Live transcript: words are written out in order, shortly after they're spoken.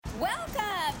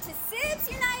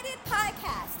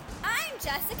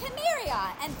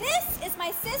Jessica and this is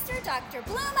my sister, Dr.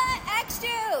 Bluma X2.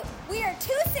 We are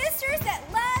two sisters that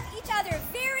love each other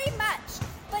very much,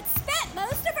 but spent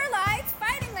most of our lives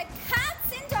fighting like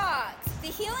cats and dogs. The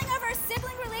healing of our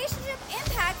sibling relationship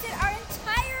impacted our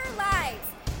entire lives.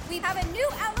 We have a new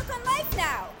outlook on life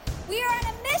now. We are on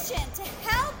a mission to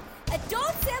help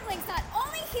adult siblings not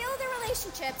only heal their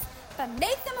relationships, but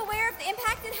make them aware of the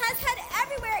impact it has had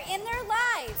everywhere in their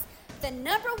lives. The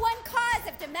number one cause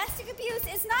of domestic abuse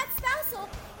is not spousal,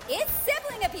 it's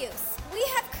sibling abuse. We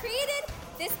have created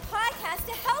this podcast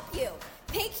to help you,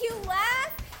 make you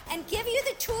laugh, and give you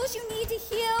the tools you need to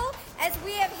heal as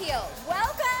we have healed.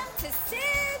 Welcome to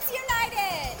Sibs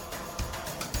United.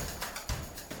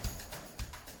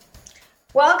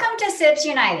 Welcome to Sibs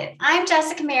United. I'm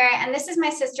Jessica and this is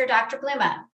my sister, Dr.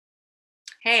 Bluma.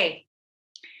 Hey,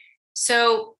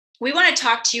 so we want to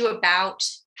talk to you about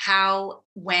how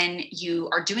when you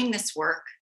are doing this work,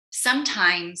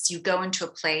 sometimes you go into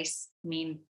a place,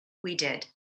 we did,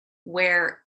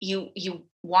 where you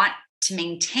want to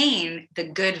maintain the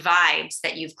good vibes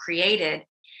that you've created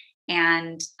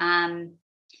and,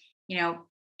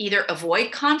 either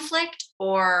avoid conflict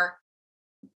or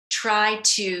try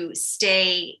to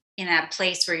stay in a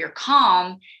place where you're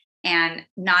calm and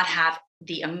not have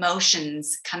the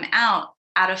emotions come out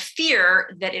of fear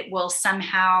that it will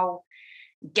somehow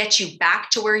get you back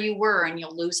to where you were and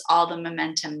you'll lose all the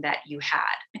momentum that you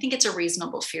had. I think it's a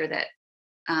reasonable fear that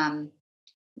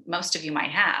most of you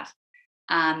might have.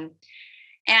 And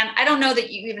I don't know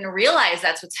that you even realize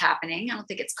that's what's happening. I don't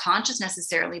think it's conscious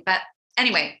necessarily, but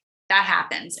anyway, that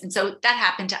happens. And so that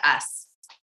happened to us.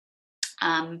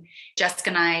 Jessica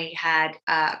and I had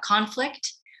a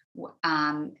conflict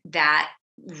that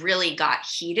really got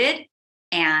heated.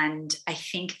 And I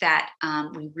think that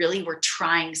we really were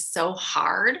trying so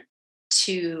hard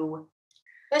to...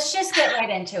 Let's just get right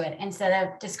into it instead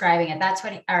of describing it. That's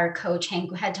what our coach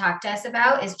Hank had talked to us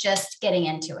about, is just getting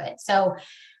into it. So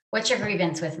what's your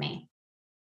grievance with me?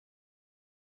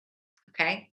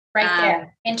 Okay. Right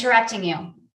there, interrupting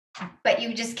you. But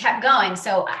you just kept going.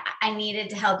 So I needed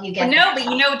to help you get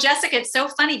but Jessica, it's so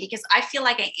funny because I feel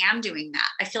like I am doing that.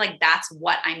 I feel like that's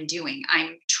what I'm doing.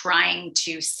 I'm trying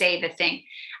to say the thing.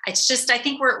 It's just, I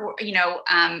think we're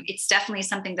it's definitely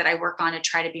something that I work on to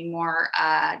try to be more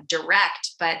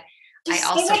direct, but just I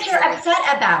also say what you're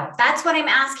upset about. That's what I'm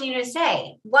asking you to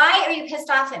say. Why are you pissed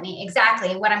off at me?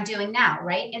 Exactly what I'm doing now,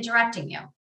 right? Interrupting you.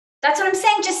 That's what I'm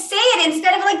saying. Just say it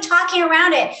instead of like talking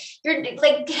around it. You're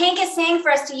like, Hank is saying for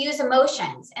us to use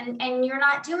emotions and you're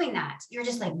not doing that. You're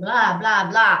just like, blah, blah,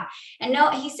 blah. And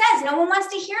no, he says no one wants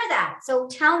to hear that. So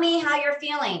tell me how you're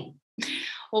feeling.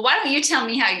 Well, why don't you tell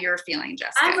me how you're feeling,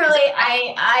 Jessica?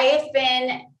 I've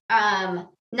been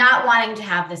not wanting to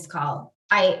have this call.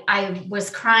 I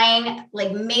was crying like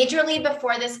majorly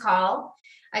before this call.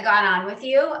 I got on with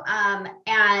you.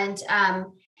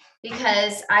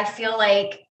 Because I feel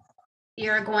like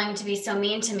you're going to be so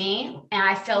mean to me. And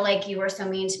I feel like you were so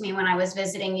mean to me when I was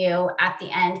visiting you at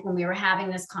the end when we were having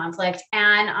this conflict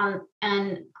and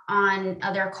on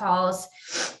other calls,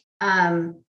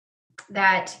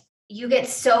 that you get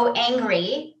so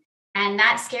angry and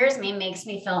that scares me, makes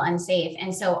me feel unsafe.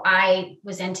 And so I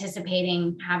was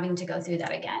anticipating having to go through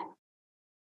that again.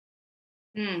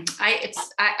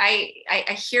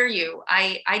 I hear you.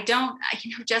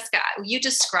 Jessica, you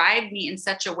described me in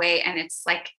such a way and it's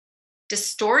like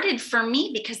distorted for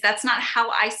me because that's not how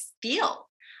I feel.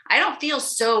 I don't feel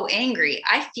so angry.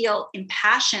 I feel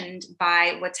impassioned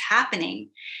by what's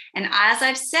happening. And as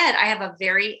I've said, I have a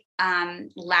very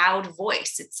loud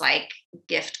voice. It's like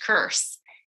gift curse.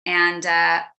 And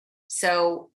I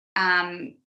don't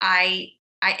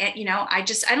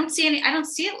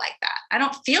see it like that. I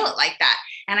don't feel it like that.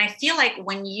 And I feel like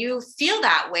when you feel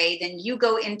that way, then you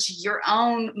go into your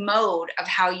own mode of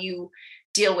how you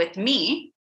deal with me.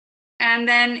 And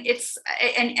then it's,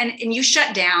 and you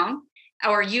shut down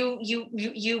or you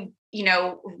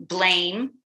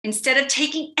blame instead of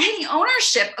taking any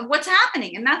ownership of what's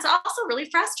happening. And that's also really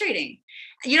frustrating.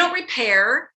 You don't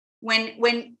repair when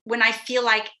I feel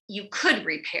like you could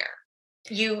repair.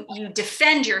 You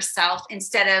defend yourself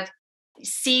instead of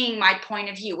seeing my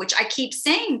point of view, which I keep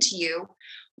saying to you,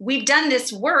 we've done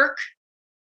this work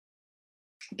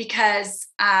because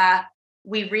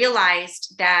we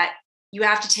realized that you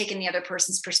have to take in the other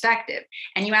person's perspective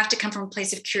and you have to come from a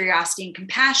place of curiosity and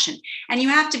compassion and you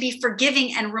have to be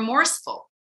forgiving and remorseful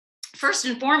first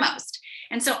and foremost.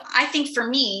 And so I think for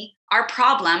me, our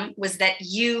problem was that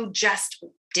you just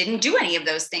didn't do any of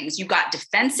those things. You got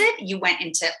defensive. You went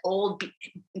into old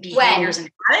behaviors and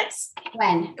habits.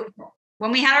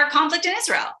 When we had our conflict in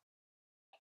Israel.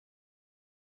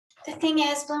 The thing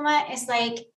is, Bluma, is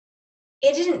like,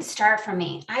 it didn't start for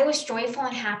me. I was joyful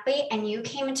and happy, and you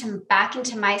came back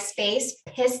into my space,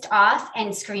 pissed off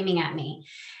and screaming at me.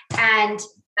 And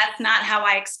that's not how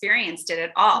I experienced it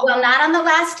at all. Well, not on the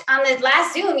last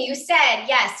Zoom. You said,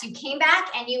 yes, you came back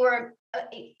and you were,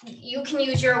 you can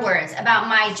use your words about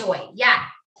my joy. Yeah,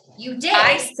 you did.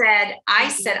 I said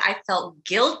I felt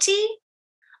guilty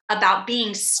about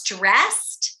being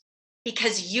stressed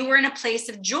because you were in a place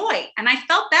of joy. And I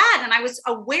felt bad. And I was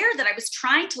aware that I was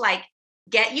trying to like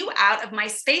get you out of my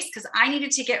space because I needed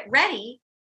to get ready.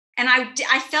 And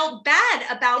I felt bad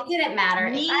about it. Didn't matter.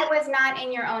 Me. If I was not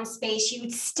in your own space, you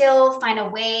would still find a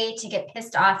way to get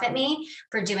pissed off at me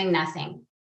for doing nothing.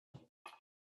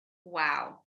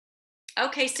 Wow.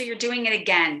 Okay, so you're doing it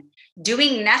again.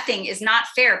 Doing nothing is not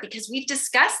fair because we've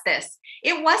discussed this.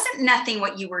 It wasn't nothing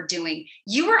what you were doing.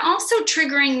 You were also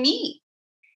triggering me.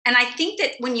 And I think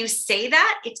that when you say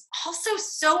that, it's also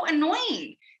so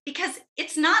annoying because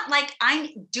it's not like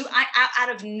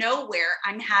out of nowhere,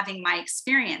 I'm having my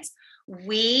experience.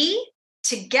 We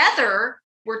together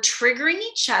were triggering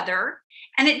each other.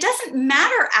 And it doesn't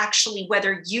matter actually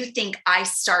whether you think I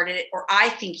started it or I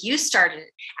think you started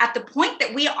it. At the point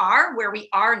that we are where we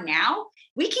are now,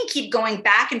 we can keep going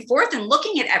back and forth and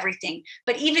looking at everything.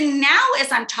 But even now,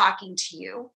 as I'm talking to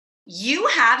you, you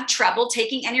have trouble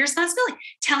taking any responsibility,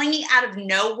 telling me out of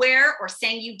nowhere or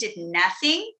saying you did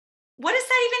nothing. What does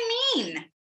that even mean?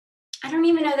 I don't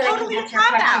even know that Totally I can answer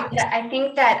your question.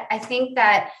 I think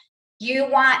that you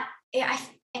want,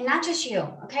 and not just you,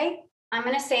 okay? I'm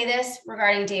going to say this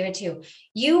regarding David too.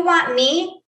 You want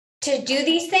me to do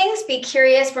these things, be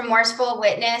curious, remorseful,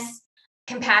 witness,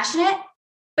 compassionate,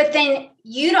 but then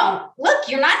you don't. Look,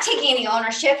 you're not taking any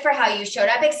ownership for how you showed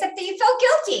up, except that you felt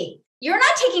guilty. You're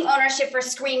not taking ownership for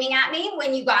screaming at me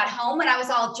when you got home when I was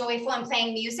all joyful and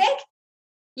playing music.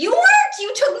 You weren't.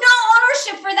 You took no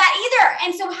ownership for that either.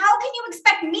 And so how can you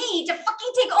expect me to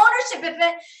fucking take ownership of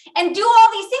it and do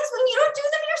all these things when you don't do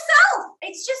them yourself?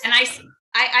 It's just... And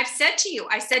I've said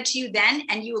to you then,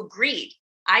 and you agreed.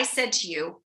 I said to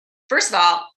you, first of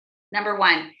all, number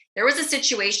one, there was a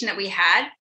situation that we had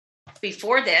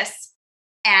before this,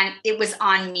 and it was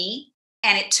on me,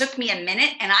 and it took me a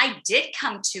minute, and I did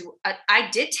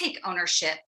take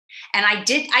ownership, and I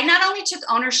not only took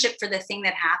ownership for the thing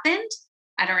that happened.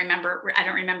 I don't remember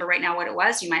right now what it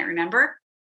was. You might remember.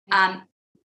 But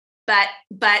I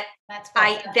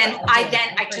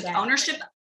took ownership.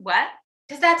 What?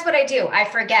 Because that's what I do. I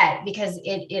forget because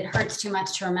it hurts too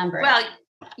much to remember. Well,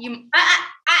 I'm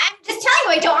just telling you,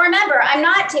 I don't remember.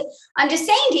 I'm just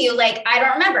saying to you, like, I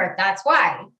don't remember. That's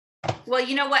why. Well,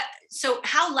 you know what? So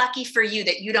how lucky for you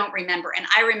that you don't remember. And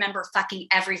I remember fucking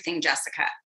everything, Jessica.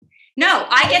 No,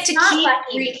 I get to keep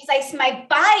because my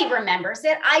body remembers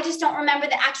it. I just don't remember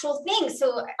the actual thing.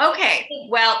 So okay,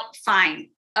 well, fine.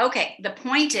 Okay. The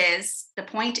point is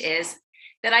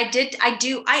that I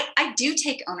do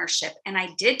take ownership, and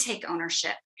I did take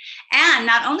ownership. And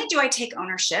not only do I take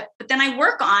ownership, but then I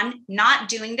work on not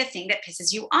doing the thing that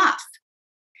pisses you off.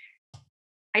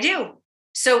 I do.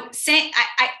 So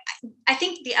I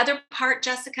think the other part,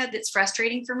 Jessica, that's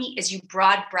frustrating for me is you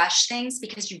broad brush things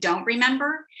because you don't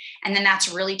remember. And then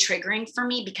that's really triggering for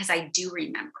me because I do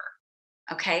remember.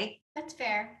 Okay. That's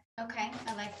fair. Okay.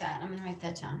 I like that. I'm going to write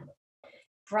that down.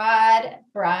 Broad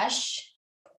brush.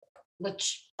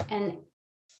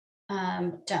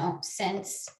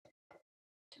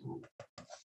 Don't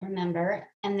remember,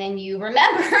 and then you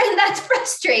remember, and that's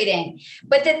frustrating.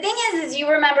 But the thing is you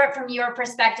remember it from your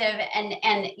perspective,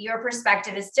 and your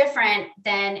perspective is different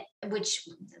than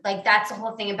that's the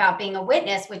whole thing about being a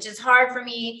witness, which is hard for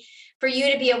you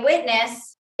to be a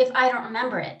witness if I don't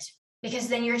remember it, because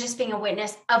then you're just being a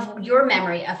witness of your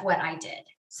memory of what I did.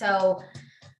 So,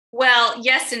 well,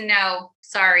 yes and no.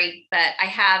 Sorry, but I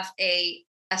have a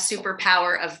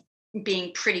superpower of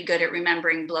being pretty good at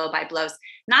remembering blow by blows,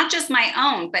 not just my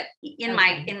own, but in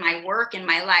my work, in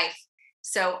my life.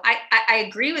 So I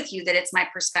agree with you that it's my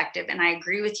perspective, and I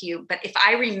agree with you. But if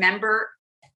I remember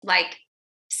like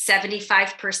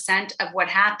 75% of what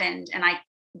happened,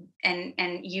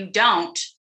 and you don't,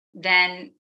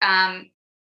 then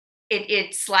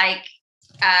it's like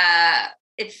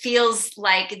it feels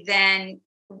like then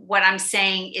what I'm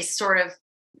saying is sort of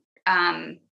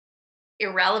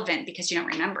irrelevant because you don't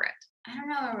remember it. I don't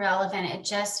know, irrelevant. It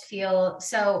just feels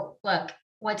so. Look,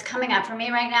 what's coming up for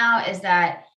me right now is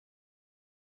that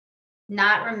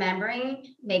not remembering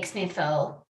makes me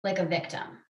feel like a victim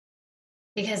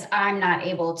because I'm not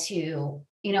able to,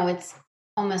 it's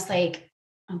almost like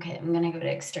okay, I'm going to go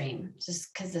to extreme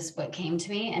just because this is what came to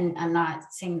me. And I'm not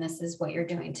saying this is what you're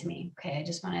doing to me. Okay. I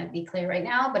just want to be clear right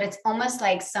now, but it's almost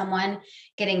like someone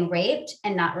getting raped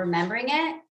and not remembering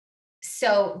it.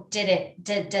 So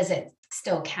does it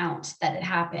still count that it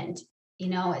happened?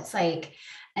 It's like,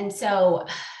 and so,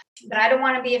 but I don't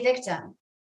want to be a victim,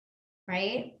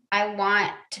 right? I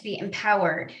want to be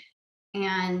empowered.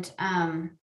 And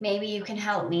maybe you can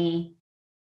help me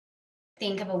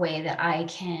think of a way that I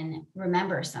can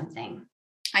remember something.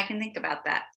 I can think about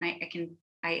that.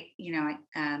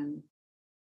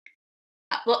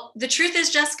 Well, the truth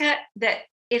is, Jessica, that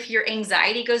if your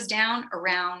anxiety goes down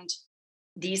around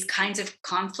these kinds of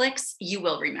conflicts, you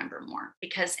will remember more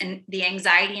because the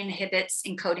anxiety inhibits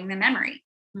encoding the memory.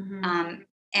 Mm-hmm.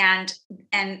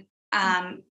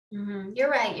 You're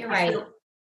right.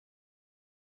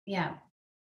 Yeah.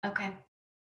 Okay.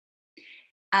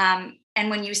 And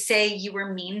when you say you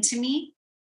were mean to me,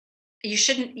 you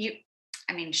shouldn't,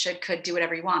 could do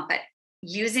whatever you want, but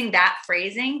using that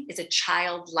phrasing is a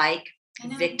childlike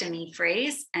victim-y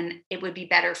phrase. And it would be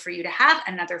better for you to have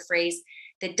another phrase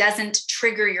that doesn't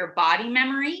trigger your body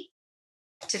memory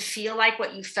to feel like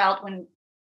what you felt when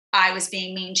I was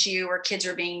being mean to you, or kids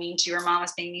were being mean to you, or mom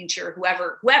was being mean to you, or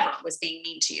whoever was being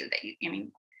mean to you, that you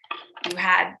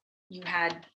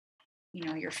had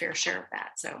your fair share of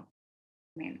that. So,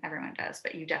 everyone does,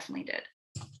 but you definitely did.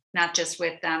 Not just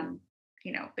with but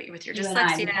with your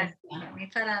dyslexia,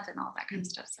 made fun of and all that kind of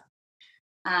stuff. So,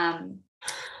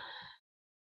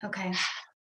 okay.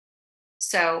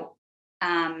 So,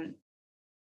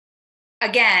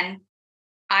 again,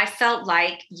 I felt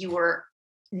like you were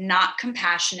not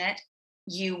compassionate.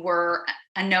 You were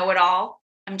a know-it-all.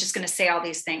 I'm just going to say all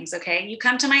these things. Okay. You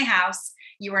come to my house,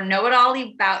 you were know-it-all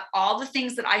about all the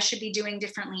things that I should be doing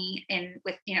differently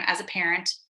as a parent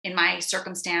in my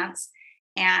circumstance.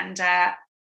 And I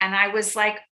was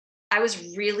like, I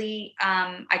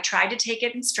tried to take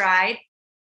it in stride.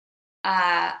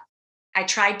 I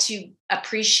tried to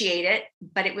appreciate it,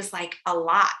 but it was like a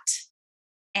lot.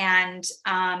 And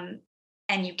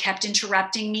you kept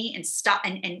interrupting me and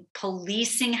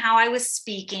policing how I was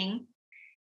speaking.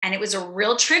 And it was a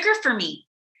real trigger for me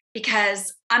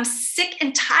because I'm sick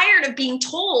and tired of being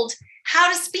told how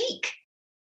to speak.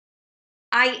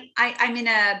 I'm in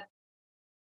a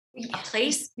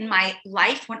place in my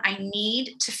life when I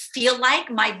need to feel like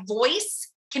my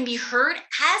voice can be heard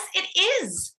as it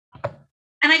is.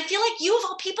 And I feel like you of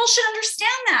all people should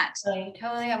understand that.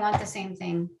 Totally. I want the same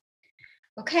thing.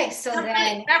 Okay. So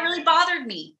that really bothered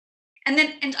me. And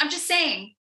I'm just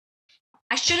saying,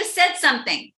 I should have said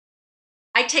something.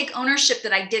 I take ownership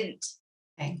that I didn't.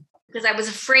 Okay. Because I was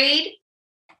afraid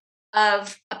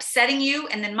of upsetting you.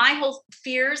 And then my whole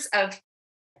fears of,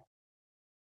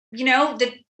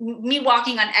 me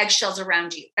walking on eggshells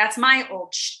around you. That's my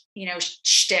old,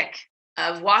 shtick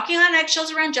of walking on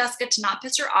eggshells around Jessica to not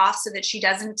piss her off so that she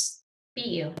doesn't beat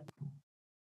you.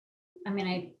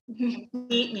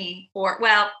 Beat me.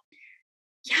 I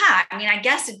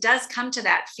guess it does come to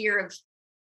that fear of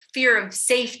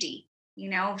safety,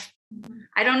 I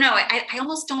don't know. I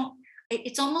almost don't,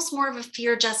 it's almost more of a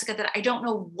fear, Jessica, that I don't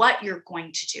know what you're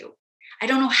going to do. I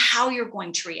don't know how you're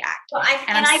going to react. Well,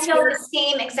 I feel the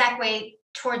same exact way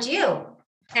towards you.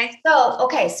 Okay. So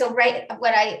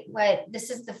this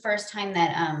is the first time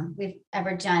that we've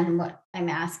ever done what I'm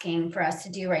asking for us to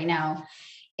do right now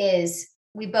is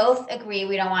we both agree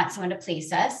we don't want someone to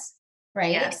police us,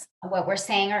 right? Yes. What we're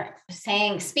saying,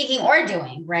 speaking or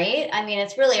doing, right?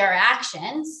 It's really our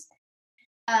actions.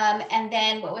 And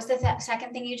then what was the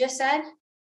second thing you just said?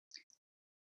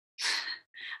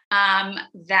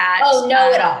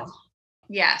 Know it all.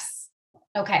 Yes.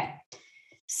 Okay.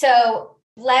 So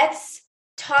let's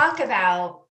talk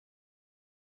about,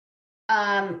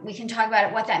 we can talk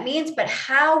about what that means, but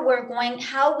because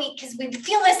we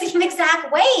feel the same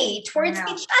exact way towards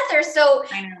each other. So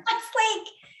it's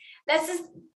like,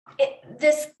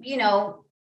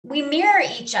 we mirror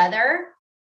each other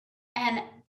and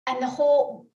the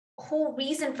whole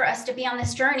reason for us to be on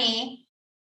this journey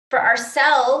for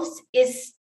ourselves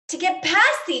is to get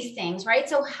past these things, right?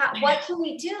 So what can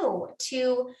we do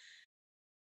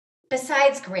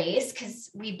besides grace? Because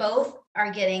we both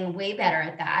are getting way better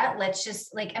at that. Let's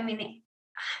just what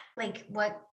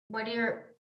are your,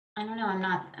 I don't know. I'm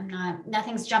not,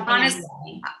 nothing's jumping.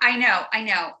 Honestly, I know. I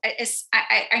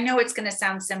know it's going to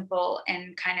sound simple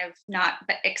and kind of not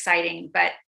exciting,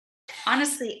 but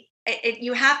honestly,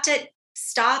 you have to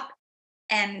stop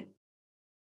and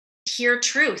hear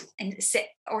truth and say,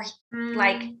 or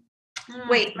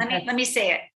wait, let me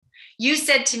say it. You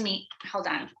said to me, hold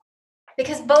on.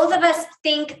 Because both of us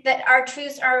think that our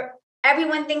truths are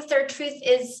everyone thinks their truth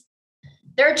is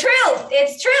their truth.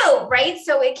 It's true, right?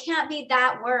 So it can't be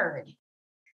that word.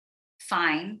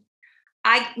 Fine.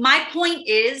 My point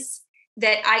is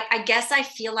that I guess I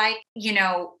feel like,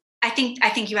 I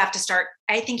think you have to start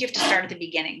at the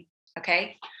beginning.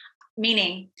 Okay.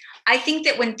 Meaning, I think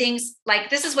that when things like,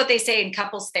 this is what they say in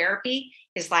couples therapy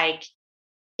is like,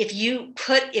 if you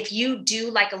do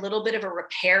like a little bit of a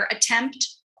repair attempt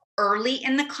early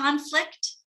in the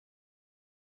conflict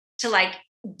to like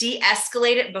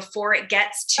de-escalate it before it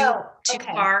gets too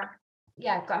far.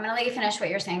 Yeah. I'm going to let you finish what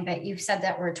you're saying, but you've said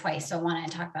that word twice. So I want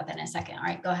to talk about that in a second. All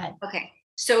right, go ahead. Okay.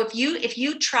 So if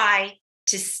you try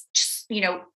to,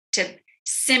 to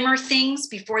simmer things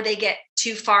before they get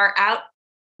too far out,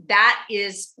 that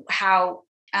is how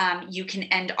you can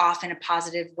end off in a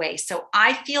positive way. So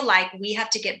I feel like we have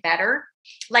to get better.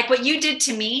 Like what you did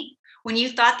to me when you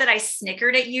thought that I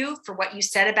snickered at you for what you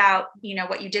said about,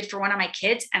 what you did for one of my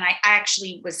kids. And I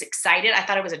actually was excited. I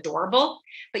thought it was adorable,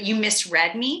 but you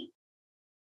misread me.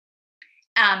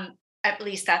 At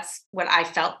least that's what I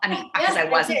felt. I mean, because I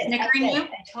wasn't snickering you, I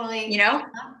totally,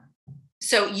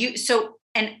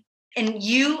 and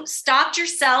you stopped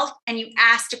yourself and you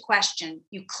asked a question,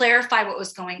 you clarify what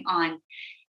was going on.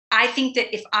 I think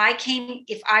that if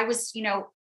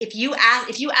you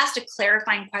asked a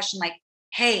clarifying question, like,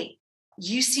 hey,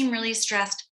 you seem really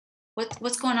stressed.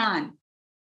 What's going on?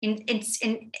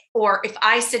 Or if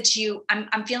I said to you,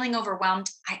 I'm feeling overwhelmed.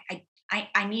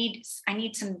 I need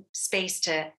some space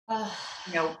to,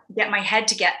 get my head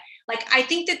to get like, I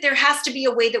think that there has to be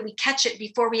a way that we catch it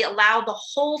before we allow the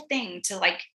whole thing to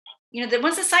like, that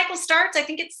once the cycle starts, I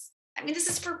think this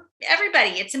is for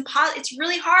everybody. It's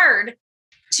really hard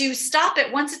to stop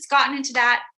it once it's gotten into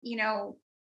that,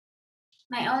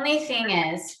 My only thing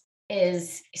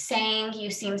is saying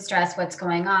you seem stressed, what's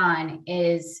going on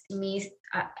is me.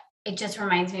 It just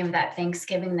reminds me of that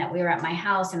Thanksgiving that we were at my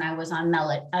house and I was on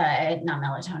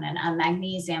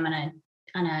magnesium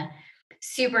on a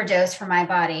super dose for my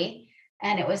body.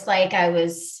 And it was like, I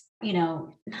was,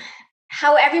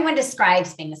 how everyone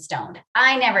describes being stoned.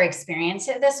 I never experienced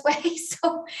it this way.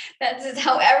 So that's just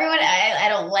how I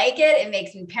don't like it. It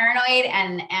makes me paranoid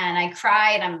and I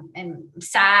cry and I'm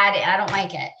sad. I don't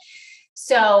like it.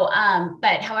 So,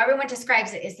 but how everyone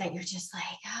describes it is that you're just like,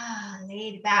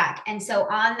 laid back. And so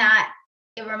on that,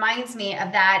 it reminds me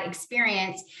of that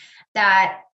experience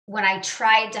that when I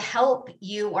tried to help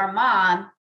you or mom,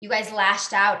 you guys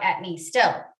lashed out at me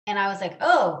still. And I was like,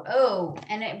 oh.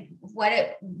 And what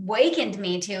it wakened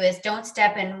me to is don't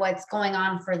step in what's going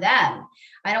on for them.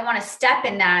 I don't want to step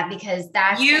in that because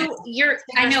that's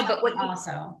I know, but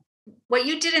what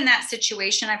you did in that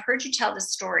situation, I've heard you tell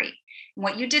this story. And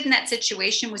what you did in that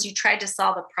situation was you tried to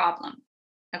solve a problem.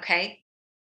 Okay.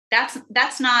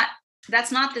 That's not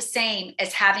the same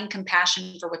as having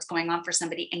compassion for what's going on for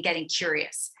somebody and getting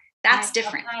curious. That's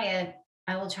different. I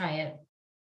will try it.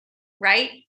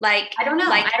 Right? Like, I don't know.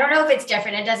 I don't know if it's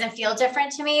different. It doesn't feel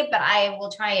different to me, but I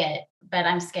will try it, but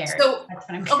I'm scared. So, that's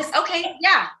what I'm okay.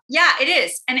 Yeah, it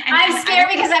is. And I'm scared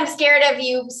because I'm scared of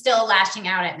you still lashing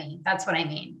out at me. That's what I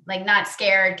mean. Like not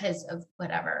scared because of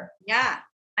whatever. Yeah.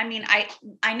 I mean,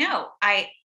 I know. I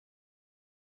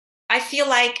feel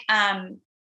like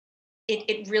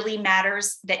it really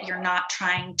matters that you're not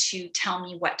trying to tell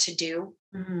me what to do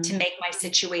to make my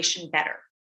situation better.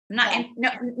 I'm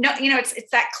not,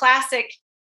 it's that classic,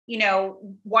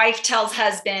 wife tells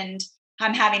husband,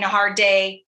 I'm having a hard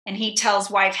day. And he tells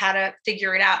wife how to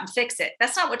figure it out and fix it.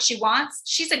 That's not what she wants.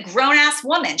 She's a grown ass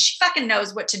woman. She fucking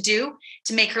knows what to do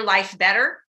to make her life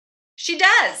better. She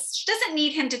does. She doesn't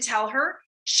need him to tell her.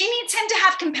 She needs him to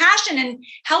have compassion and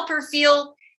help her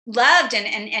feel loved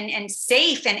and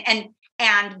safe and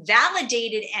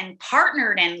validated and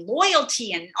partnered and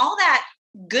loyalty and all that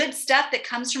good stuff that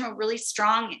comes from a really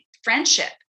strong friendship.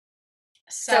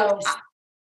 So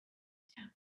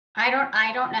I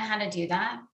don't know how to do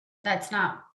that. That's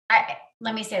not,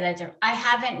 let me say that I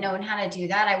haven't known how to do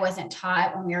that. I wasn't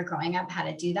taught when we were growing up how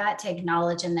to do that, to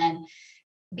acknowledge and then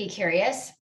be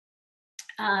curious.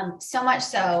 So much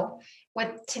so,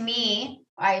 to me,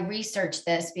 I researched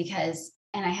this because,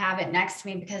 and I have it next to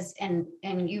me because, and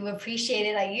you appreciate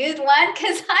it. I used one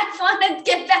because I want to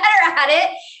get better at it.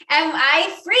 And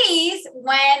I freeze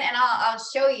and I'll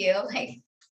show you, like,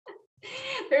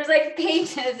 there's like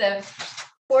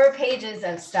 4 pages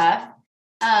of stuff.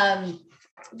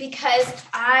 Because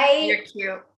you're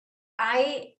cute.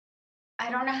 I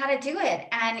don't know how to do it.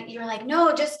 And you're like,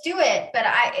 no, just do it. But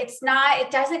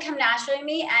it doesn't come naturally to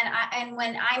me. And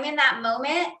when I'm in that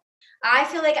moment, I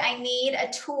feel like I need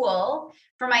a tool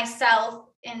for myself.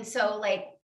 And so like,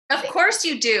 of course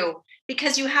you do,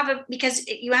 because you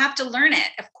have to learn it.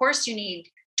 Of course you need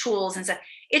tools and stuff.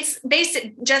 It's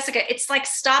basic, Jessica. It's like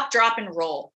stop, drop, and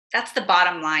roll. That's the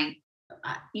bottom line.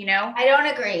 I don't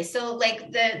agree. So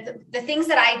like the things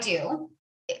that I do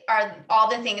are all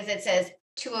the things it says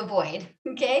to avoid.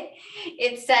 Okay.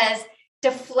 It says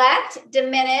deflect,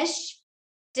 diminish,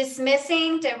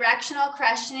 dismissing, directional,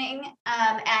 questioning,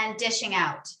 and dishing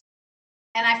out.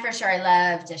 And I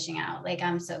love dishing out. Like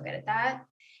I'm so good at that.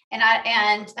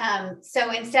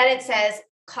 So instead it says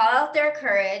call out their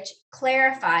courage,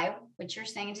 clarify, which you're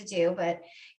saying to do, but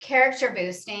character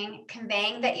boosting,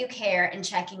 conveying that you care, and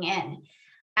checking in.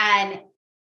 And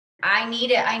I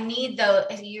need it. I need those.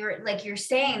 You're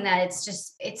saying that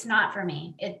it's not for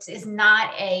me. It is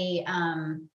not a,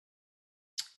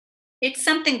 it's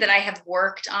something that I have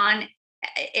worked on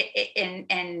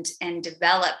and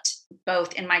developed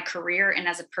both in my career and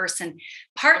as a person,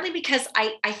 partly because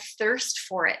I thirst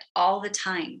for it all the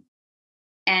time.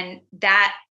 And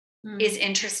that is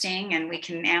interesting. And we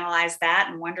can analyze that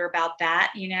and wonder about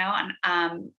that,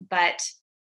 but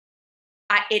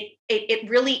it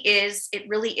really is,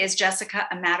 Jessica,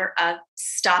 a matter of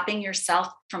stopping yourself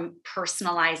from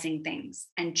personalizing things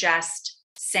and just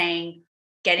saying,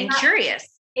 getting curious.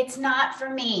 It's not for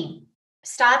me.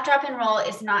 Stop, drop, and roll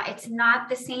it's not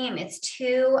the same. It's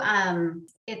too,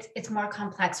 it's more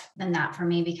complex than that for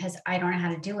me because I don't know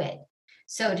how to do it.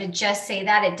 So to just say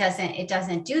that it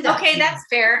doesn't do that. Okay. That's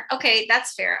fair. Okay.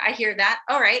 That's fair. I hear that.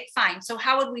 All right, fine. So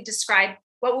what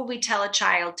would we tell a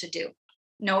child to do?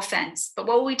 No offense, but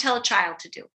what would we tell a child to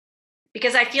do?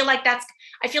 Because I feel like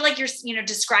you're,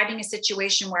 describing a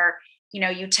situation where,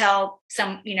 you tell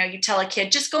a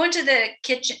kid, just go into the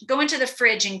kitchen, go into the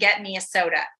fridge and get me a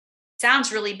soda.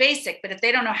 Sounds really basic, but if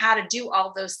they don't know how to do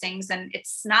all those things, then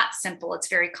it's not simple. It's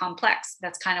very complex.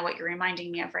 That's kind of what you're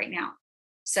reminding me of right now.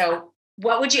 So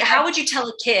how would you tell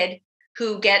a kid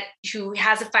who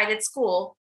has a fight at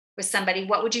school with somebody,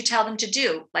 what would you tell them to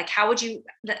do? Like, how would you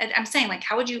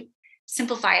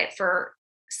simplify it for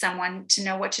someone to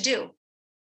know what to do?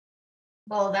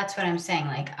 Well, that's what I'm saying.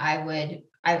 Like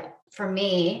for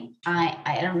me,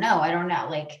 I don't know.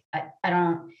 Like, I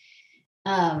don't,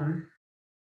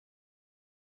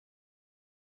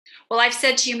 well, I've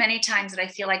said to you many times that I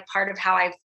feel like part of how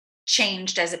I've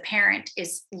changed as a parent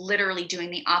is literally doing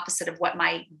the opposite of what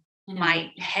my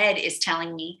head is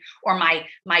telling me, or my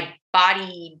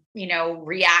body,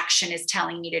 reaction is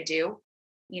telling me to do,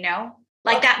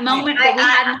 like that moment that we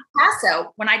had in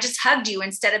Paso when I just hugged you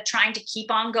instead of trying to keep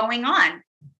on going on.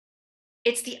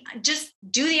 It's just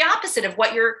do the opposite of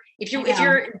what if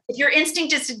your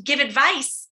instinct is to give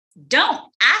advice, don't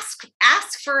ask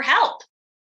for help.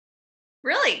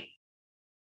 Really.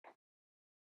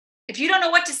 If you don't know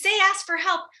what to say, ask for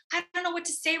help. I don't know what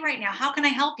to say right now. How can I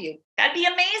help you? That'd be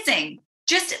amazing.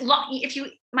 Just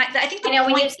I think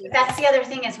that's the other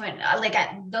thing is when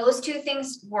those two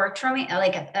things worked for me.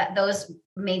 Those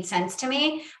made sense to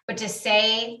me, but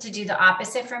to do the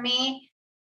opposite for me,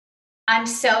 I'm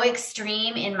so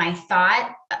extreme in my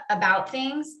thought about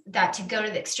things that to go to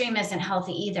the extreme isn't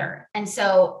healthy either. And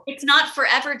so it's not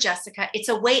forever, Jessica. It's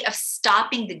a way of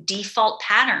stopping the default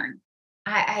pattern.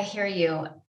 I hear you.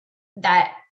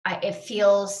 It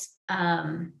feels,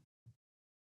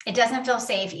 it doesn't feel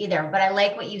safe either, but I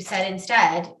like what you said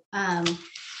instead.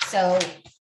 So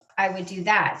I would do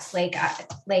that.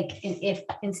 If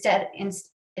instead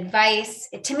advice,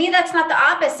 to me, that's not the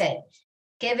opposite.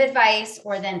 Give advice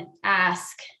or then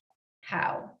ask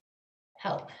how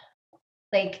help.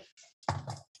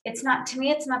 It's not, to me,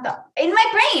 it's not in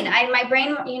my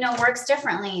brain, works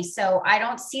differently. So I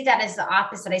don't see that as the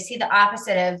opposite. I see the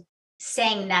opposite of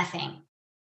saying nothing.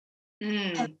 To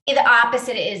me, the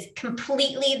opposite is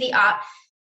completely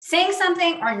saying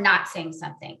something or not saying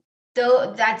something.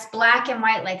 Though that's black and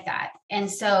white like that.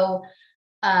 And so,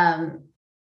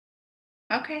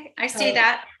 okay, I see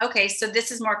that. Okay, so this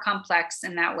is more complex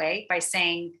in that way by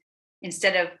saying,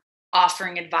 instead of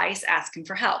offering advice, asking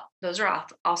for help. Those are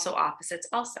also opposites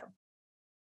also.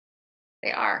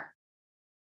 They are.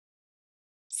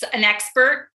 So an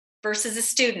expert versus a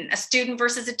student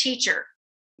versus a teacher.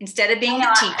 Instead of being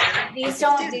a teacher.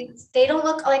 They don't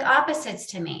look like opposites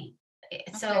to me.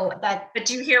 So but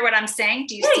do you hear what I'm saying?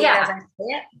 Do you see it as I say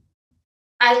it?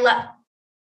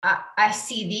 I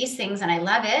see these things and I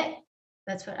love it.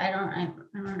 That's what I don't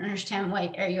understand.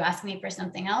 Why are you asking me for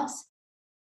something else?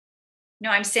 No,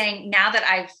 I'm saying now that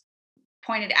I've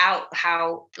pointed out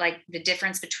how the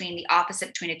difference between the opposite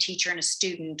between a teacher and a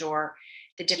student, or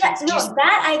the difference.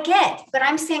 That I get, but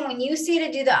I'm saying when you say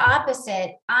to do the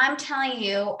opposite, I'm telling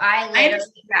you, right.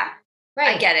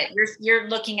 I get it. You're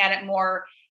looking at it more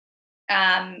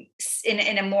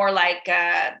in a more like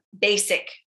the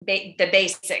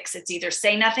basics. It's either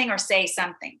say nothing or say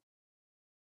something.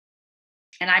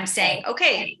 And I'm saying,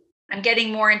 okay, I'm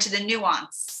getting more into the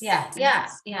nuance. Yeah.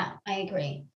 I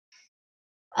agree.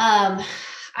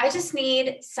 I just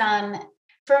need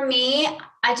for me,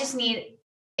 I just need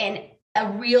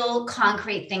a real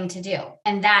concrete thing to do.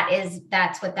 And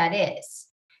that's what that is.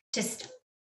 Just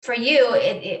for you,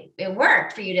 it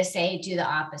worked for you to say, do the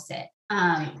opposite.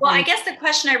 Well, I guess the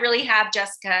question I really have,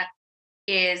 Jessica,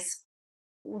 is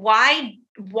why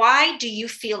do you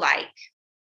feel like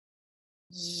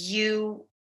you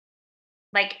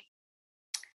like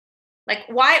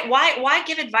why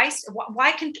give advice?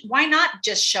 Why not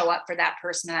just show up for that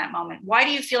person in that moment? Why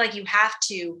do you feel like you have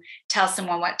to tell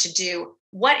someone what to do?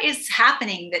 What is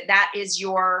happening that is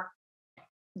your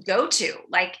go-to?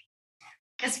 Like,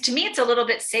 because to me, it's a little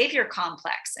bit savior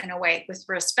complex in a way, with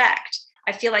respect.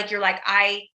 I feel like you're like,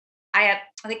 I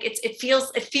think it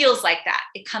feels like that.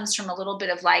 It comes from a little bit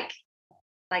of like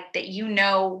that,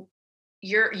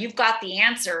 you've got the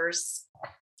answers.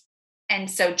 And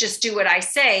so just do what I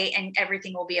say and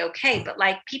everything will be okay. But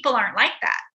like, people aren't like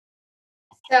that.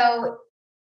 So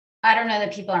I don't know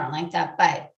that people aren't like that,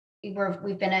 but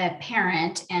we've been a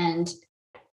parent, and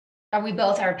we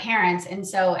both are parents. And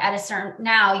so at a certain,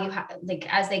 now you have,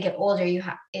 like, as they get older,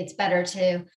 it's better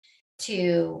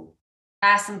to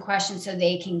ask them questions so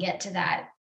they can get to that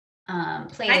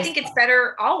place. I think it's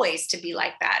better always to be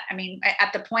like that. I mean,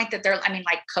 at the point that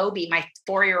like Kobe, my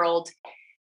 4-year-old,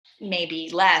 maybe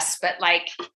less, but like,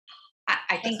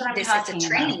 I think this is a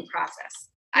training process.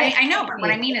 I know, but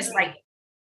what I mean is like,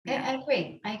 I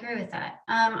agree. I agree with that.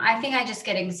 I think I just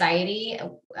get anxiety,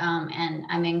 and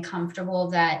I'm uncomfortable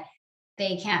that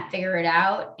they can't figure it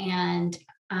out. And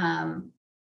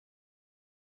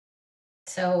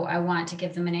so I want to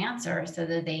give them an answer so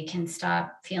that they can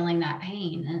stop feeling that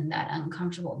pain and that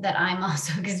uncomfortable that I'm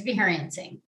also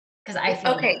experiencing. Because I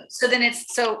feel okay. So then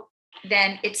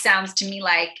it sounds to me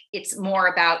like it's more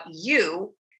about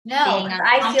you. No,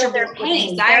 I feel their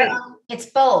pain. It's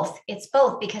both. It's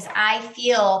both, because I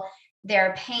feel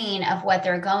their pain of what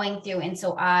they're going through. And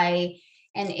so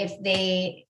if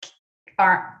they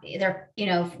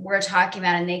if we're talking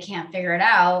about it and they can't figure it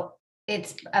out,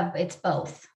 it's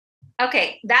both.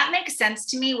 Okay. That makes sense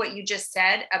to me, what you just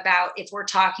said about if we're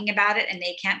talking about it and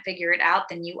they can't figure it out,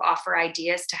 then you offer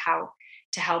ideas to how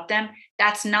to help them.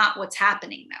 That's not what's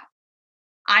happening though.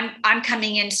 I'm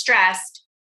coming in stressed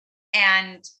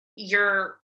and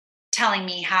you're telling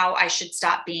me how I should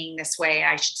stop being this way.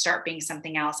 I should start being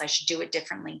something else. I should do it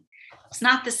differently. It's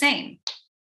not the same.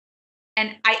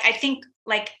 And I think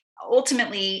like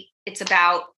ultimately it's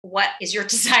about what is your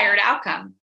desired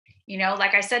outcome.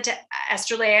 Like I said to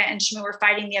Esther, Leah, and Shmu were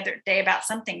fighting the other day about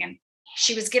something, and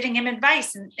she was giving him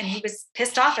advice and he was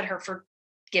pissed off at her for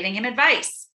giving him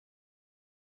advice.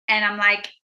 And I'm like,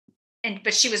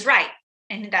 but she was right.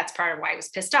 And that's part of why I was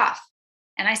pissed off.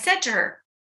 And I said to her,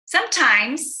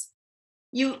 sometimes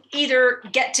you either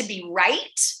get to be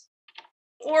right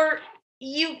or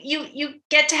you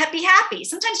get to be happy.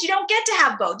 Sometimes you don't get to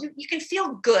have both. You can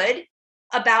feel good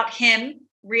about him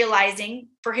realizing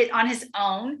on his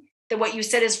own that what you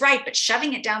said is right, but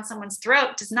shoving it down someone's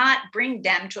throat does not bring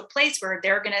them to a place where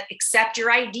they're going to accept your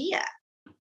idea.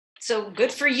 So good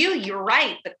for you. You're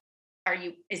right. But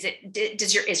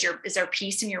is there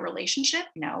peace in your relationship?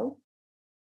 No.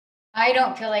 I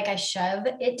don't feel like I shove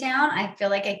it down. I feel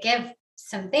like I give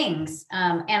some things.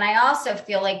 And I also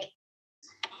feel like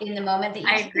in the moment that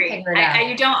you agree. Figure it out.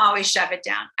 You don't always shove it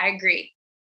down. I agree.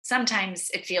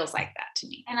 Sometimes it feels like that to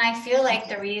me. And I feel like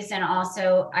the reason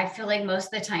also, I feel like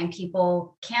most of the time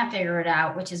people can't figure it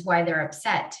out, which is why they're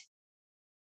upset.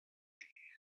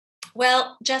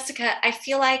 Well, Jessica, I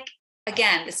feel like,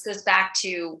 again, this goes back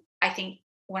to, I think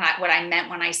what I meant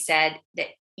when I said that,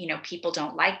 people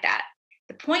don't like that.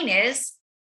 The point is,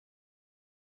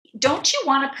 don't you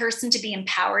want a person to be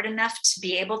empowered enough to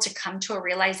be able to come to a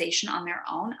realization on their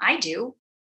own? I do.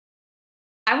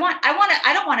 I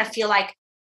don't want to feel like,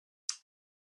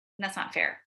 that's not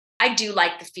fair. I do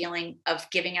like the feeling of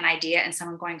giving an idea and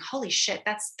someone going, holy shit,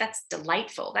 that's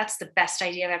delightful. That's the best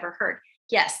idea I've ever heard.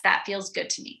 Yes, that feels good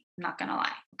to me. I'm not going to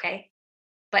lie. Okay.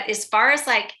 But as far as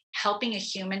like helping a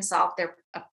human solve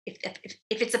if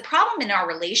it's a problem in our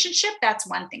relationship, that's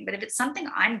one thing. But if it's something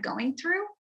I'm going through,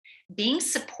 being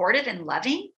supportive and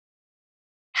loving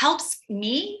helps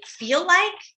me feel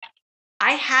like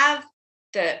I have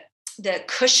the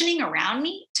cushioning around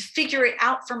me to figure it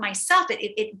out for myself.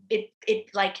 It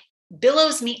like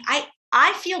billows me.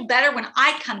 I feel better when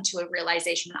I come to a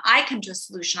realization, when I come to a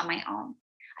solution on my own.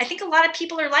 I think a lot of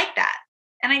people are like that.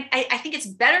 And I think it's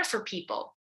better for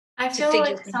people. I feel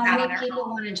like so many people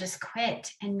want to just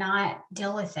quit and not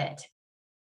deal with it.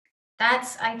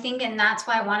 That's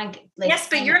why I want to yes,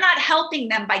 but you're not helping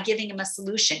them by giving them a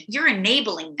solution. You're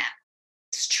enabling them.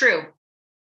 It's true.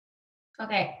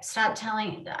 Okay, stop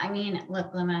telling.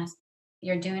 Look, Bluma,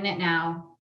 you're doing it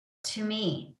now to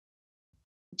me.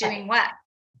 Doing what?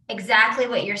 Exactly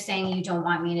what you're saying you don't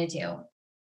want me to do.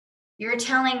 You're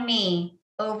telling me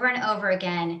over and over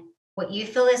again what you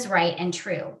feel is right and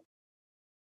true.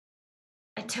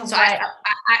 So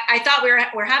I thought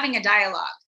we're having a dialogue.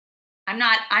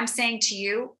 I'm saying to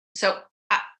you, so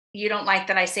you don't like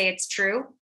that I say it's true?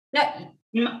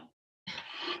 No.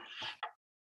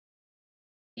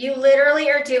 You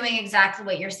literally are doing exactly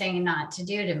what you're saying not to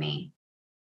do to me.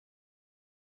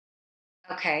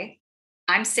 Okay.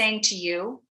 I'm saying to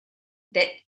you that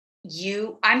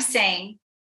I'm saying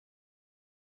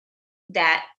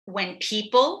that when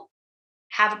people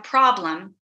have a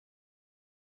problem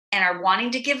and are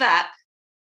wanting to give up,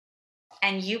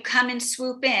 and you come and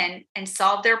swoop in and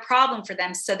solve their problem for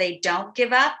them so they don't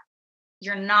give up,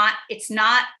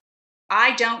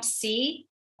 I don't see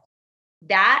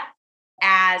that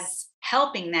as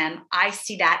helping them. I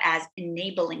see that as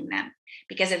enabling them.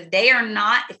 Because if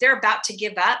they're about to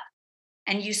give up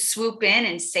and you swoop in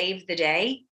and save the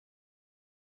day,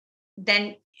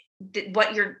 then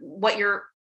what you're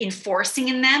enforcing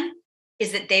in them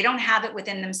is that they don't have it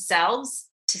within themselves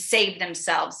to save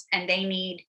themselves, and they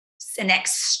need an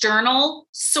external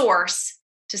source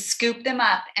to scoop them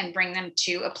up and bring them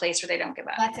to a place where they don't give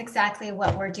up. That's exactly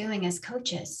what we're doing as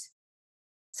coaches.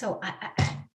 So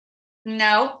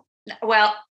no,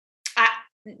 well,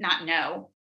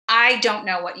 I don't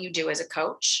know what you do as a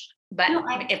coach, but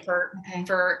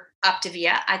for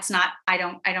Optavia, it's not,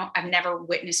 I've never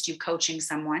witnessed you coaching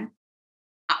someone.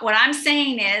 What I'm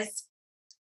saying is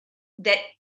that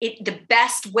the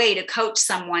best way to coach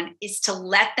someone is to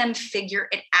let them figure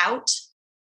it out.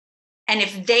 And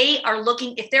if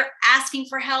they're asking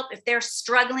for help, if they're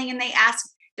struggling and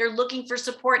they're looking for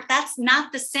support, that's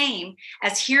not the same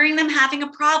as hearing them having a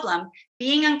problem,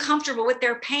 being uncomfortable with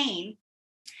their pain,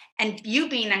 and you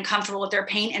being uncomfortable with their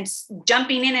pain and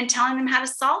jumping in and telling them how to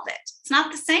solve it. It's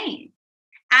not the same.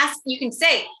 You can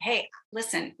say, hey,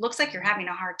 listen, looks like you're having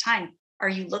a hard time. Are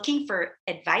you looking for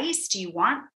advice?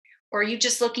 Or are you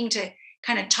just looking to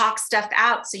kind of talk stuff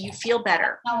out so you feel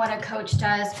better? That's not what a coach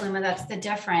does, Bluma. That's the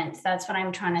difference. That's what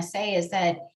I'm trying to say, is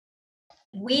that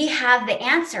we have the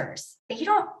answers. You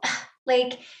don't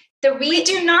we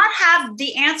do not have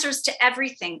the answers to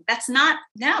everything. I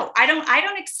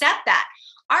don't accept that.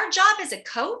 Our job as a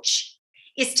coach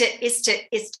is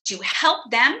to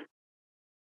help them,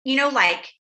 give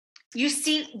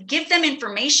them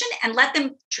information and let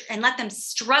them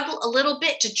struggle a little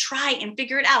bit to try and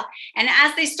figure it out. And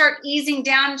as they start easing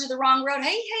down into the wrong road,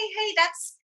 hey,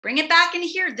 bring it back in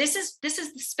here. This is the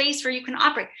space where you can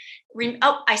operate.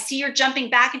 I see you're jumping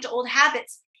back into old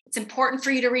habits. It's important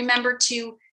for you to remember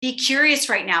to be curious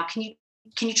right now. Can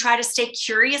you try to stay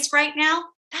curious right now?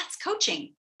 That's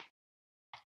coaching,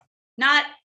 not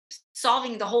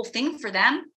solving the whole thing for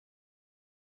them.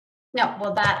 No,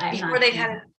 well, that I'm before they've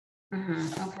had it.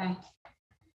 Okay.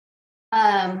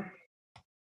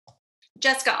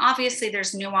 Jessica, obviously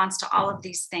there's nuance to all of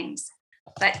these things,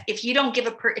 but if you don't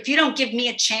give me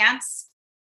a chance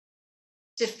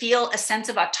to feel a sense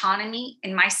of autonomy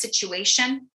in my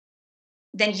situation,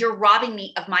 then you're robbing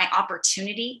me of my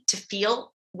opportunity to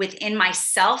feel within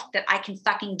myself that I can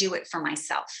fucking do it for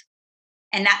myself.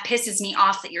 And that pisses me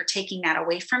off that you're taking that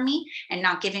away from me and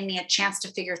not giving me a chance to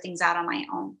figure things out on my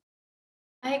own.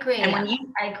 I agree. And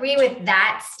I agree with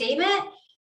that statement.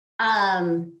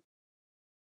 Why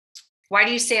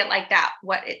do you say it like that?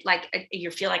 You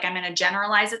feel like I'm going to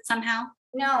generalize it somehow?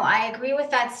 No, I agree with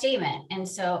that statement. And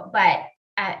so, but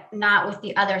not with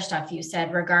the other stuff you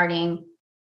said regarding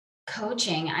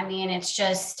coaching. It's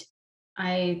just,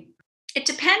 it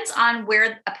depends on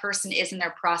where a person is in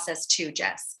their process too,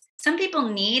 Jess. Some people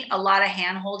need a lot of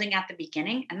hand-holding at the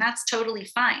beginning, and that's totally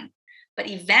fine. But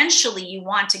eventually you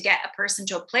want to get a person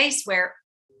to a place where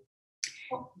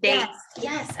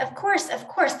Yes, of course.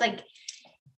 Like,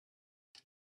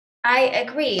 I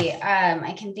agree.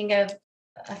 I can think of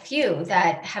a few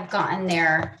that have gotten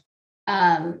there.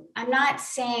 I'm not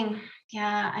saying,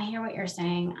 I hear what you're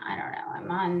saying. I don't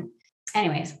know.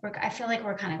 Anyways, I feel like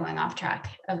we're kind of going off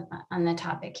track on the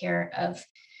topic here of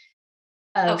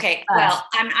okay. Well,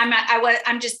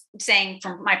 I'm just saying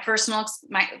for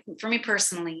me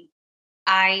personally,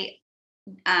 I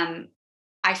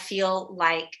feel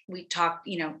like we've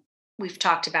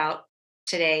talked about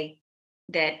today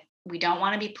that we don't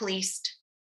want to be policed.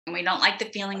 And we don't like the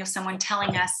feeling of someone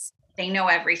telling us they know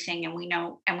everything, and we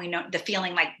know the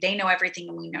feeling like they know everything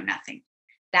and we know nothing.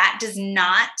 That does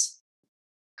not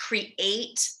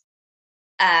create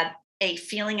a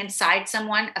feeling inside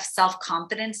someone of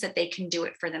self-confidence that they can do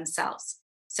it for themselves.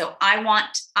 So I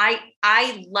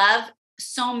love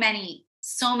so many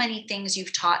things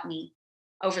you've taught me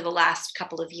over the last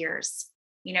couple of years,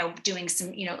 doing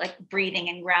some, like breathing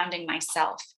and grounding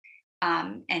myself,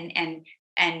 and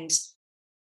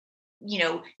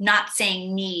not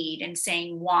saying need and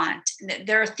saying want.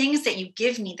 There are things that you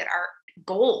give me that are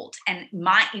gold, and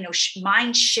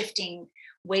mind shifting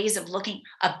ways of looking,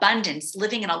 abundance,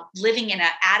 living in an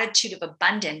attitude of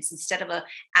abundance instead of an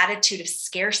attitude of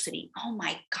scarcity. Oh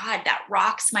my God, that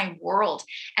rocks my world.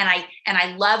 And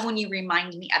I love when you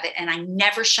remind me of it, and I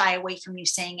never shy away from you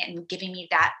saying it and giving me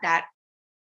that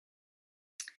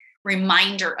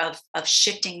reminder of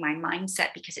shifting my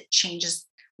mindset, because it changes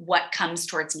what comes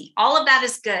towards me. All of that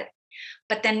is good,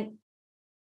 but then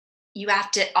you have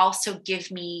to also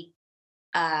give me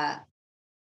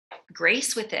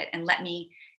grace with it and let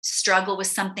me struggle with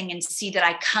something and see that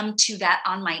I come to that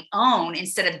on my own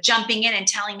instead of jumping in and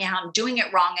telling me how I'm doing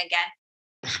it wrong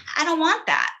again. I don't want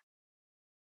that.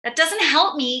 That doesn't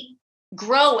help me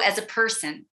grow as a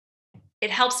person.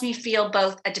 It helps me feel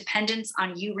both a dependence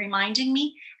on you reminding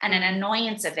me and an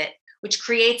annoyance of it, which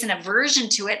creates an aversion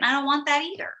to it. And I don't want that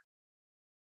either.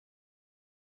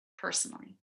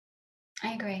 Personally.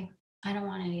 I agree. I don't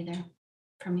want it either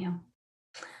from you.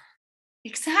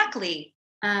 Exactly.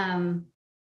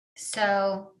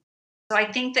 So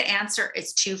I think the answer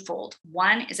is twofold.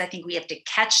 One is I think we have to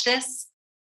catch this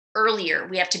earlier.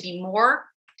 We have to be more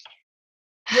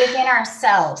within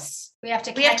ourselves. We have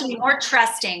to be more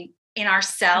trusting in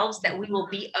ourselves that we will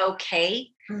be okay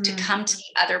to come to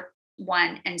the other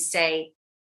one and say,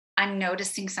 I'm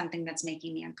noticing something that's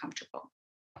making me uncomfortable.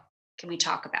 Can we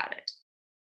talk about it?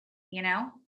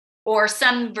 Or I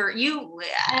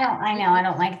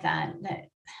don't like that.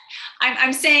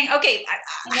 I'm saying, okay,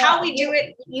 how we do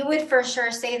it. You would for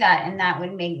sure say that. And that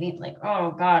would make me like,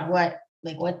 oh God, what,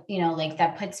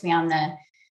 that puts me on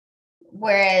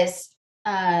whereas,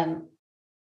 well,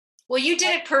 you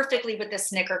did it perfectly with the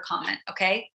snicker comment.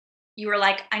 Okay. You were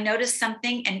like, I noticed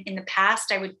something, and in the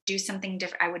past I would do something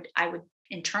different. I would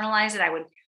internalize it. I would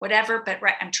whatever, but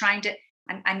right.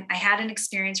 I had an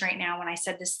experience right now when I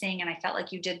said this thing and I felt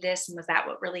like you did this. And was that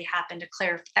what really happened? To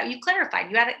clarify that you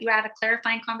clarified, you had a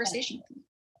clarifying conversation with me.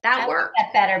 That worked.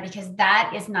 Like that better, because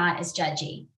that is not as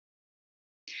judgy.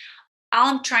 All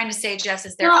I'm trying to say, Jess,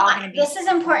 is they're all going to be. This is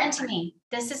important to me.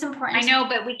 This is important. I know,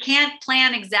 but we can't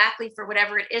plan exactly for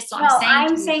whatever it is. So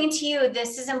I'm saying to you,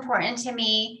 this is important to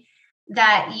me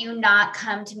that you not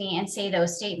come to me and say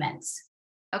those statements.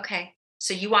 Okay.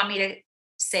 So you want me to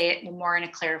say it more in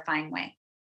a clarifying way?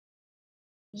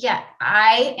 Yeah,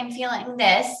 I am feeling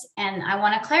this and I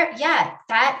want to clarify. Yeah,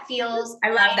 that feels I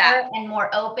love that. And more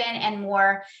open and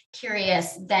more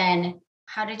curious than,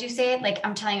 how did you say it? Like,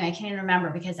 I'm telling you, I can't even remember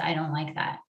because I don't like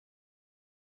that.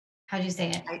 How did you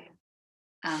say it?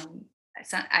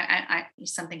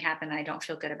 Something happened. I don't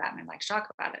feel good about it. And I'd like to talk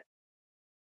about it.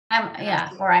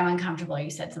 Or I'm uncomfortable. You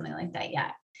said something like that.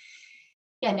 Yeah.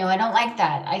 Yeah, no, I don't like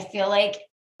that. I feel like,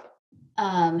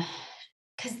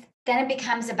 because then it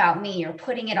becomes about me. You're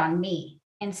putting it on me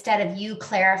instead of you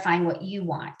clarifying what you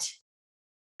want,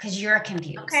 because you're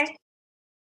confused.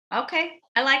 Okay.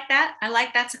 I like that.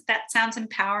 That sounds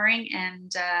empowering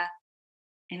and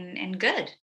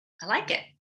good. I like it.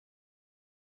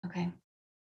 Okay.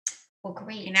 Well,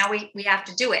 great. And now we have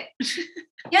to do it.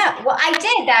 Yeah. Well, I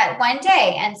did that one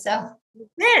day. And so you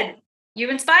did.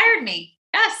 You inspired me.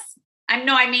 Yes.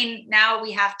 Now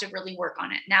we have to really work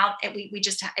on it. Now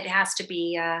it has to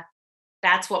be,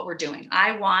 that's what we're doing.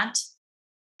 I want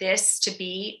this to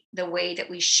be the way that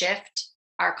we shift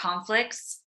our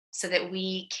conflicts so that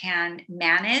we can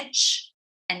manage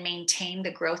and maintain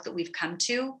the growth that we've come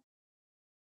to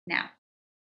now.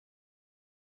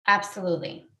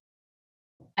 Absolutely.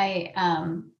 I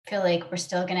feel like we're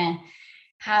still going to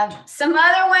have some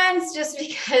other ones just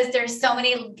because there's so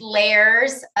many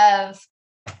layers of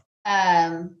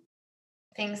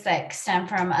things that stem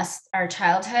from our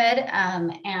childhood,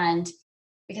 and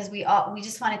because we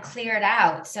just want to clear it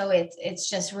out. So it's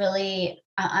just really,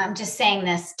 I'm just saying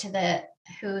this to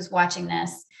who's watching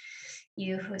this,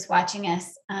 you who's watching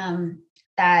us,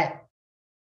 that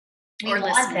we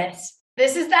want this.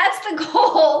 That's the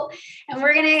goal. And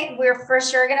we're for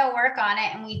sure going to work on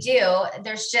it. And we do.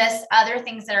 There's just other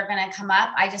things that are going to come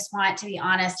up. I just want to be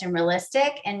honest and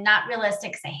realistic, and not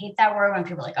realistic, because I hate that word when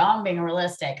people are like, oh, I'm being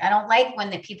realistic. I don't like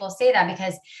when people say that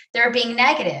because they're being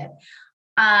negative.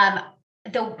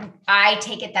 I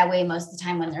take it that way most of the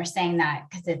time when they're saying that,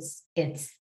 because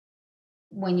it's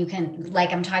when you can,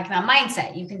 like I'm talking about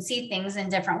mindset, you can see things in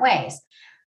different ways.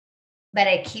 But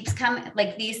it keeps coming,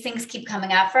 like these things keep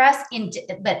coming up for us,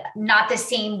 but not the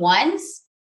same ones.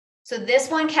 So this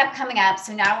one kept coming up.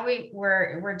 So now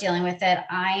we're dealing with it.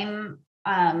 I'm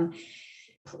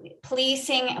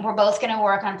policing. We're both going to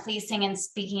work on policing and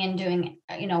speaking and doing,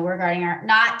 regarding our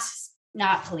not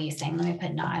policing. Let me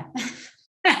put not.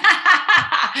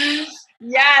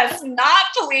 Yes, not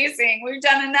policing. We've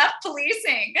done enough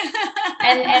policing.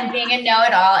 and being a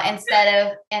know-it-all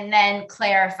and then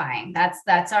clarifying.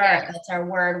 That's our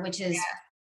word, which is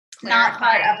not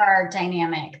part of our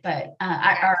dynamic, but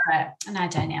our not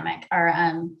dynamic,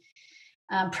 our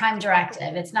prime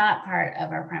directive. It's not part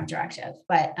of our prime directive,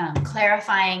 but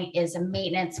clarifying is a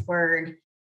maintenance word.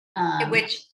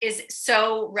 Which is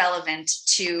so relevant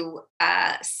to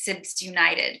Sibs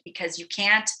United, because you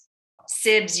can't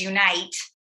Sibs unite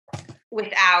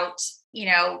without,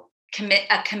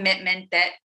 a commitment that,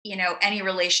 any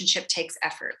relationship takes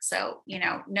effort. So,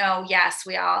 no, yes,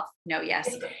 we all know,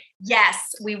 yes.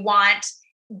 Yes, we want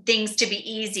things to be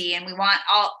easy, and we want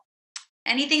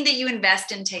anything that you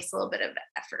invest in takes a little bit of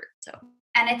effort. So,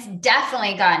 and it's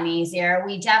definitely gotten easier.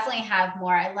 We definitely have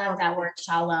more. I love that word,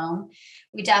 shalom.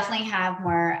 We definitely have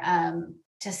more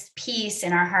just peace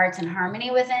in our hearts and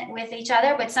harmony with each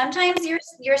other. But sometimes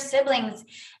your siblings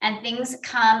and things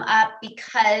come up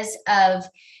because of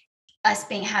us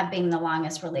being the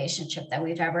longest relationship that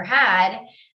we've ever had.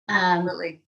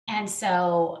 Absolutely. And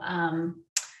so,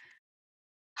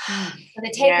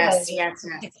 the takeaway is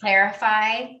to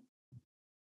clarify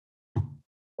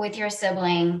with your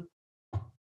sibling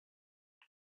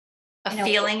a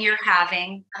feeling you're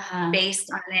having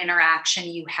based on an interaction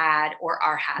you had or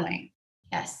are having.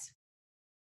 Yes.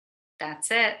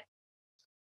 That's it.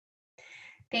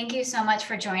 Thank you so much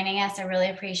for joining us. I really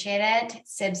appreciate it.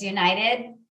 Sibs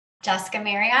United, Jessica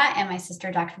Marriott, and my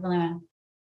sister, Dr. Bluma.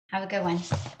 Have a good one.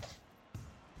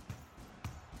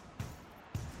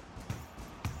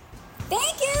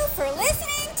 Thank you for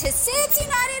listening to Sibs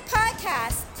United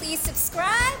Podcast. Please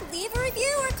subscribe, leave a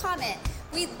review, or comment.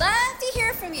 We'd love to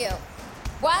hear from you.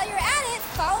 While you're at it,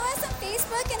 follow us on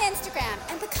Facebook and Instagram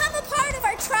and become a part of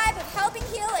our tribe of helping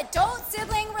heal adult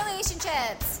sibling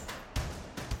relationships.